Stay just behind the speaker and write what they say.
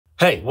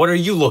Hey, what are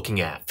you looking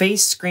at?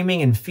 Face screaming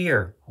in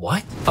fear.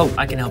 What? Oh,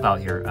 I can help out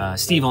here.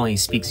 Steve only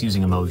speaks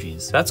using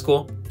emojis. That's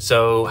cool.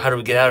 So how do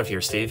we get out of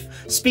here, Steve?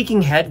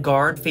 Speaking head,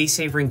 guard, face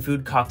savoring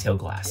food, cocktail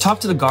glass.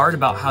 Talk to the guard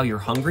about how you're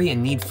hungry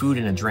and need food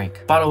and a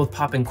drink. Bottle with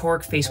popping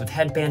cork, face with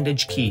head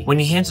bandage, key. When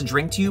he hands a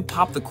drink to you,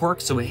 pop the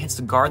cork so it hits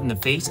the guard in the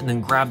face and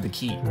then grab the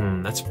key.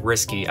 That's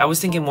risky. I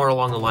was thinking more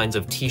along the lines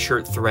of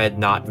t-shirt thread,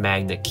 knot,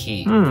 magnet,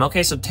 key.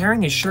 Okay, so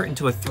tearing his shirt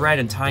into a thread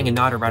and tying a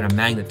knot around a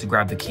magnet to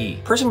grab the key.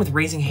 Person with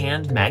raising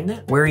hand,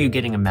 magnet? Where are you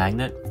getting a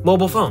magnet?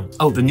 Mobile phone.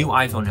 Oh, the new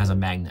iPhone has a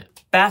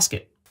magnet.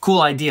 Basket.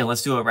 Cool idea,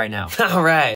 let's do it right now. All right.